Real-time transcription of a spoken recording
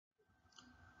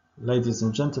Ladies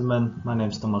and gentlemen, my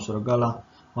name is Tomasz Rogala.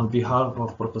 On behalf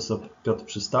of Professor Piotr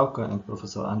Przystałka and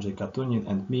Professor Andrzej Katunin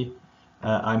and me,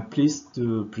 I'm pleased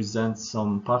to present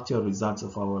some partial results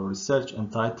of our research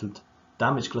entitled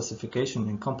Damage Classification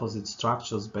in Composite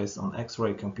Structures based on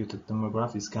X-ray computed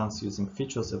tomography scans using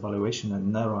features evaluation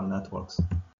and neural networks.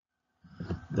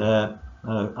 The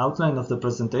outline of the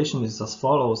presentation is as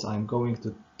follows. I'm going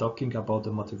to talking about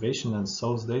the motivation and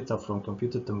source data from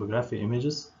computed tomography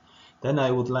images. Then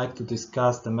I would like to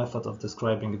discuss the method of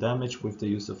describing damage with the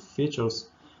use of features.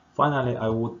 Finally,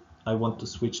 I want to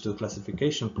switch to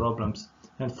classification problems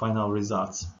and final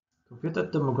results.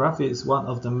 Computed tomography is one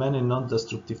of the many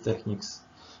non-destructive techniques.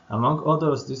 Among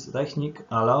others, this technique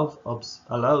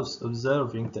allows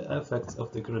observing the effects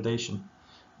of degradation.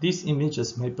 These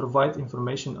images may provide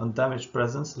information on damage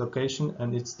presence, location,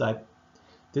 and its type.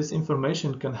 This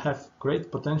information can have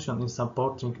great potential in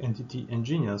supporting entity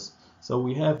engineers, so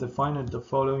we have defined the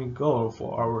following goal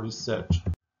for our research.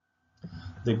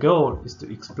 The goal is to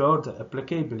explore the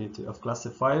applicability of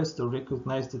classifiers to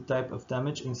recognize the type of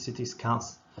damage in CT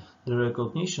scans. The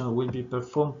recognition will be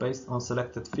performed based on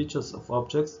selected features of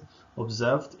objects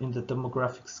observed in the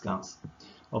tomographic scans.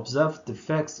 Observed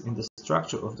defects in the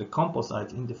structure of the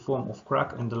composite in the form of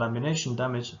crack and lamination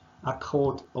damage are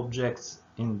called objects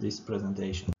in this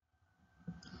presentation.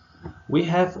 We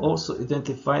have also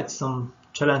identified some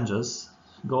challenges,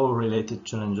 goal-related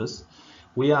challenges.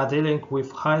 We are dealing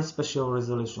with high spatial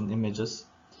resolution images,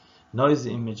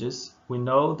 noisy images. We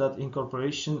know that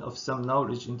incorporation of some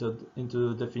knowledge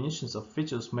into definitions of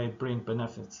features may bring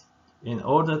benefits. In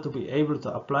order to be able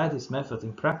to apply this method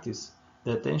in practice,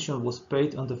 the attention was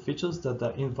paid on the features that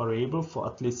are invariable for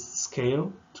at least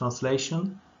scale,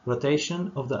 translation,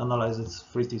 rotation of the analyzed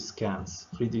 3D scans.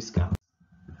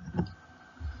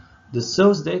 The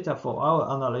source data for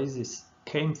our analysis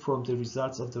came from the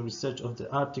results of the research of the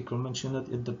article mentioned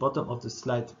at the bottom of the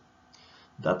slide.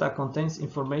 Data contains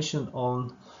information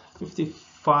on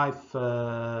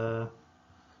 54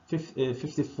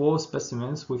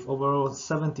 specimens with overall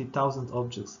 70,000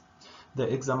 objects. The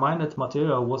examined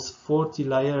material was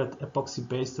 40-layered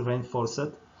epoxy-based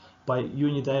reinforced by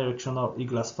unidirectional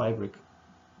e-glass fabric.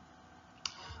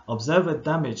 Observed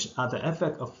damage are the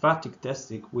effect of fatigue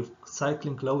testing with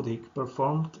cycling loading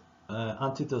performed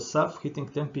until the self-heating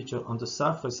temperature on the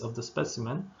surface of the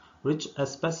specimen reached a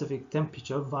specific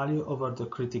temperature value over the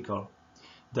critical.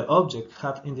 The object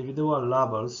had individual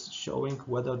labels showing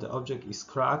whether the object is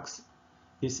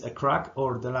a crack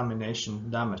or delamination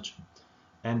damage.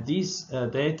 And these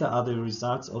data are the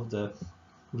results of the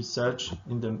research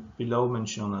in the below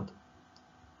mentioned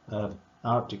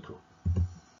article.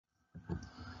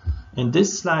 In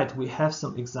this slide, we have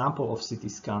some example of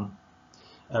CT scan.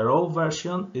 A raw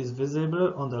version is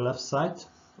visible on the left side.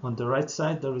 On the right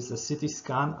side, there is a CT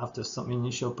scan after some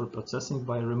initial preprocessing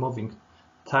by removing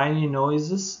tiny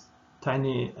noises,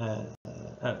 tiny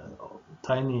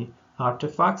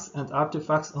artifacts, and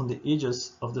artifacts on the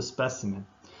edges of the specimen.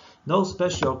 No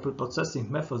special preprocessing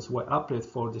methods were applied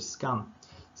for this scan.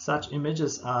 Such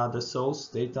images are the source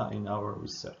data in our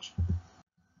research.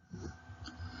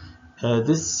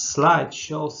 This slide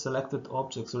shows selected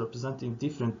objects representing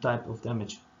different types of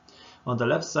damage. On the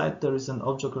left side, there is an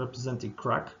object representing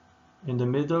crack. In the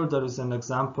middle, there is an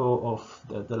example of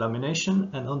the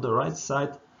lamination, and on the right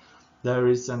side, there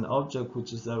is an object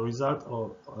which is a result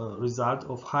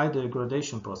of high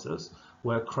degradation process,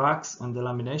 where cracks and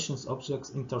delaminations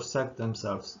objects intersect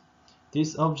themselves.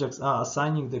 These objects are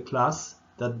assigning the class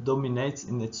that dominates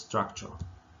in its structure.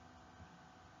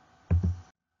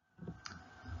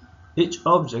 Each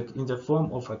object in the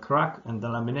form of a crack and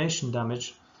delamination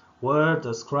damage were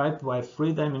described by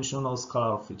three-dimensional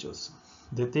scalar features.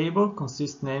 The table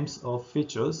consists names of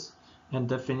features and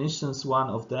definitions. One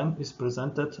of them is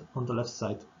presented on the left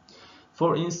side.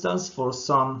 For instance, for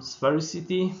some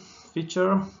sphericity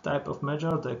feature type of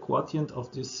measure, the quotient of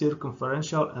the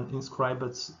circumferential and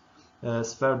inscribed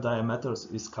sphere diameters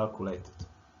is calculated.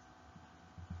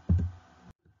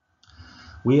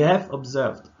 We have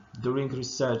observed during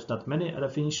research that many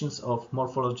definitions of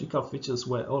morphological features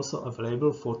were also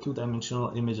available for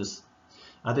two-dimensional images.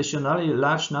 Additionally, a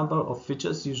large number of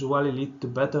features usually lead to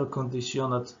better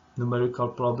conditioned numerical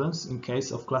problems in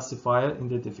case of classifier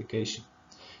identification.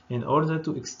 In order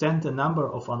to extend the number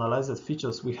of analyzed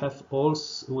features, we have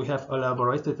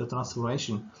elaborated a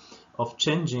transformation of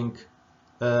changing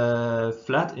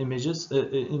flat images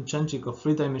changing of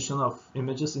three-dimensional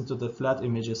images into the flat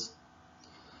images.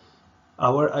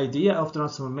 Our idea of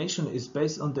transformation is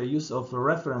based on the use of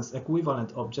reference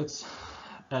equivalent objects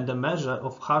and a measure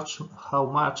of how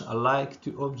much alike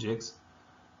two objects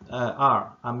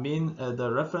are, I mean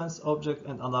the reference object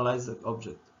and analyzed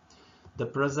object. The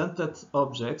presented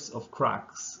objects of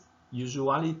cracks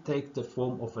usually take the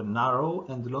form of a narrow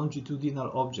and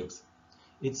longitudinal objects.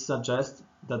 It suggests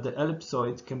that the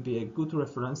ellipsoid can be a good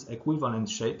reference equivalent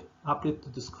shape applied to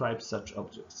describe such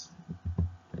objects.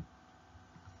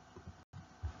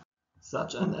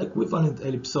 Such an equivalent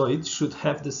ellipsoid should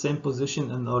have the same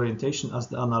position and orientation as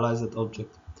the analyzed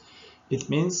object. It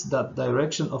means that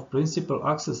direction of principal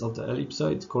axis of the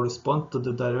ellipsoid correspond to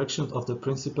the direction of the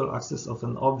principal axis of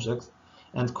an object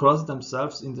and cross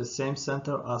themselves in the same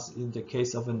center as in the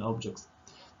case of an object.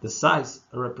 The size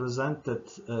represented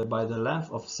by the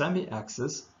length of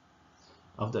semi-axis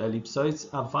of the ellipsoids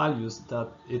are values that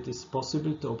it is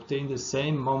possible to obtain the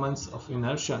same moments of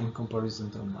inertia in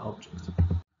comparison to an object.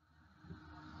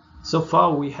 So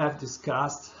far we have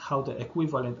discussed how the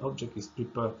equivalent object is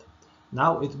prepared.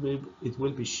 Now it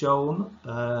will be shown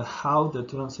how the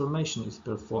transformation is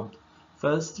performed.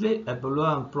 Firstly, a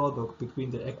Boolean product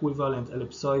between the equivalent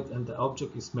ellipsoid and the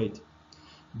object is made.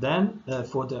 Then,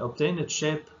 for the obtained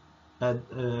shape, a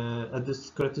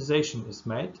discretization is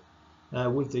made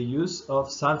with the use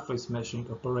of surface meshing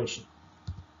operation.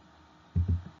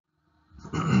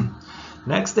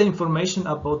 Next, the information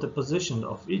about the position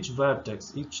of each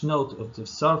vertex, each node of the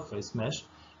surface mesh,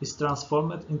 is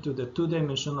transformed into the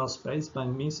two-dimensional space by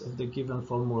means of the given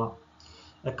formula.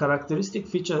 A characteristic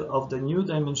feature of the new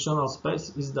dimensional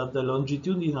space is that the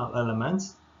longitudinal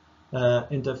elements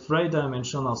in the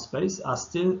three-dimensional space are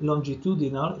still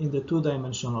longitudinal in the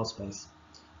two-dimensional space.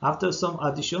 After some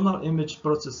additional image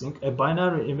processing, a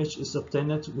binary image is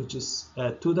obtained, which is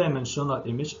a two-dimensional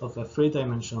image of a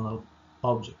three-dimensional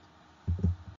object.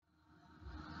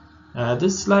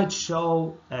 This slide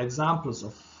shows examples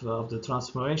of the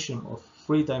transformation of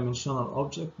three-dimensional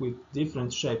object with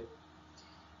different shape.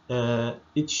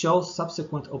 It shows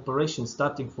subsequent operations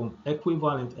starting from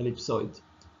equivalent ellipsoid,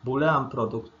 Boolean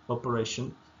product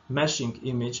operation, meshing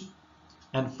image,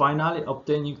 and finally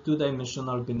obtaining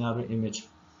two-dimensional binary image.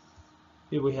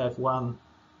 Here we have one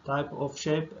type of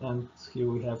shape, and here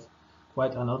we have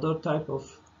quite another type of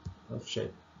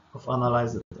shape of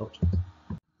analyzed object.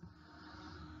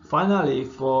 Finally,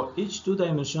 for each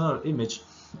two-dimensional image,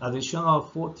 additional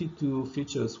 42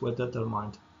 features were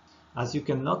determined. As you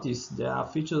can notice, there are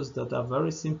features that are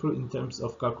very simple in terms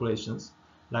of calculations,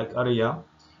 like area,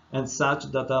 and such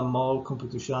that are more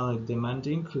computationally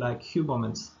demanding, like hue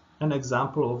moments. An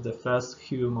example of the first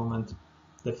hue moment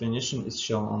definition is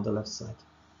shown on the left side.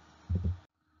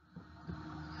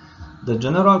 The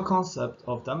general concept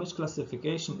of damage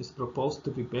classification is proposed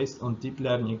to be based on deep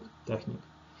learning technique.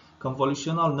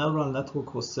 Convolutional neural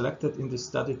network was selected in this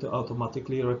study to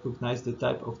automatically recognize the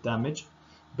type of damage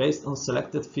based on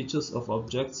selected features of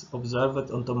objects observed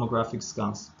on tomographic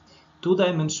scans.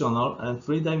 Two-dimensional and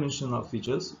three-dimensional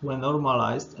features were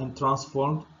normalized and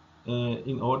transformed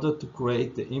in order to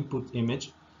create the input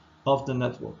image of the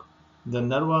network. The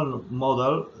neural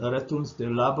model returns the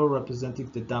label representing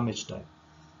the damage type.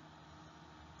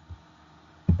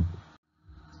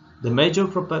 The major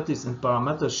properties and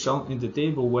parameters shown in the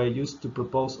table were used to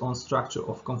propose on structure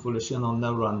of convolutional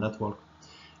neural network.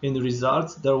 In the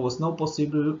results, there was no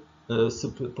possibility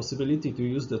to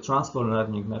use the transfer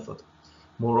learning method.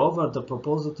 Moreover, the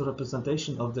proposed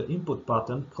representation of the input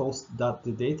pattern caused that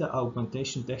the data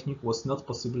augmentation technique was not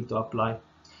possible to apply.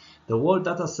 The whole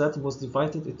dataset was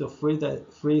divided into three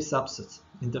subsets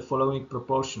in the following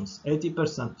proportions: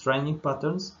 80% training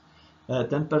patterns,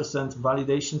 10%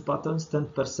 validation patterns,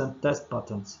 10% test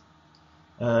patterns.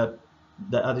 The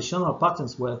additional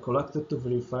patterns were collected to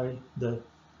verify the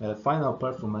final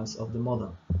performance of the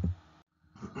model.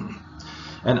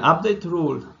 An update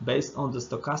rule based on the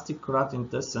stochastic gradient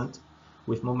descent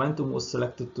with momentum was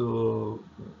selected to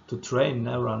train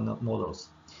neural models.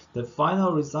 The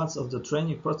final results of the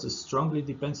training process strongly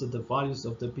depends on the values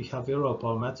of the behavioral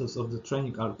parameters of the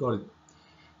training algorithm.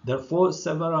 Therefore,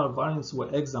 several variants were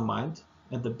examined,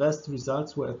 and the best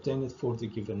results were obtained for the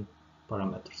given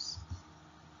parameters.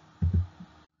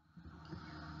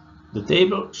 The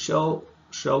table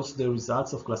shows the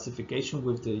results of classification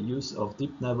with the use of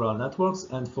deep neural networks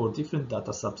and for different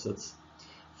data subsets.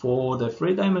 For the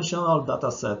three-dimensional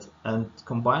dataset and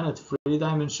combined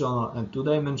three-dimensional and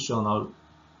two-dimensional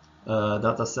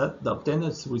dataset, the obtained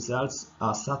results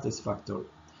are satisfactory.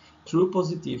 True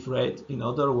positive rate, in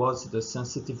other words, the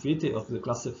sensitivity of the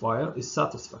classifier, is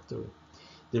satisfactory.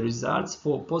 The results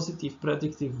for positive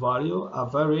predictive value are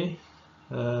very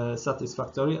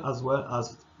satisfactory, as well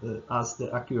as the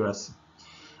accuracy.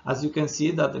 As you can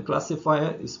see that the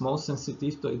classifier is most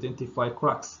sensitive to identify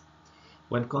cracks.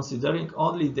 When considering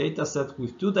only dataset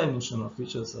with two-dimensional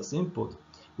features as input,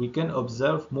 we can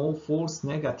observe more false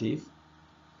negative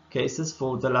cases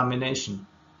for delamination.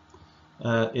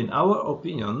 In our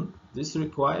opinion, this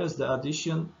requires the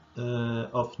addition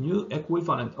of new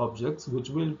equivalent objects which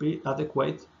will be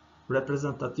adequate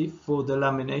representative for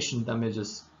delamination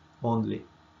damages only.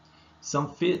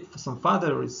 Some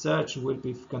further research will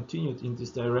be continued in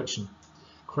this direction.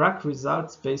 Crack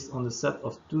results based on the set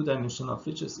of two-dimensional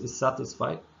features is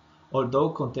satisfied, although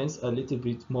contains a little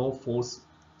bit more false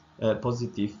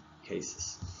positive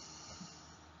cases.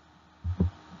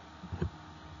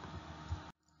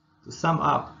 To sum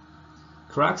up,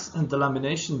 cracks and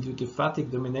delamination due to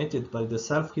fatigue dominated by the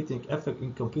self-heating effect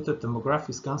in computer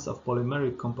tomography scans of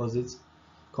polymeric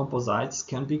composites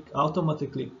can be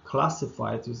automatically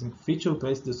classified using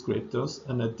feature-based descriptors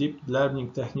and a deep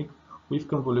learning technique with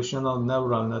convolutional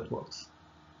neural networks.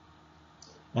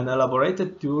 An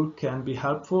elaborated tool can be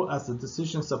helpful as a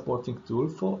decision-supporting tool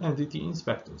for entity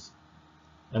inspectors.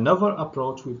 Another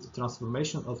approach with the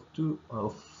transformation of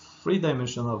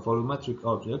three-dimensional volumetric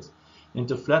objects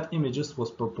into flat images was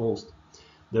proposed.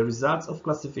 The results of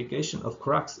classification of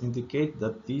cracks indicate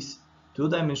that these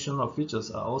two-dimensional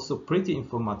features are also pretty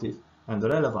informative and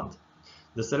relevant.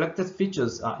 The selected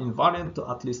features are invariant to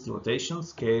at least rotation,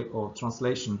 scale, or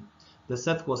translation. The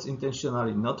set was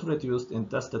intentionally not reduced and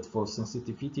tested for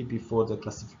sensitivity before the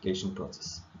classification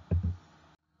process.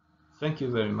 Thank you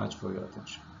very much for your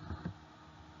attention.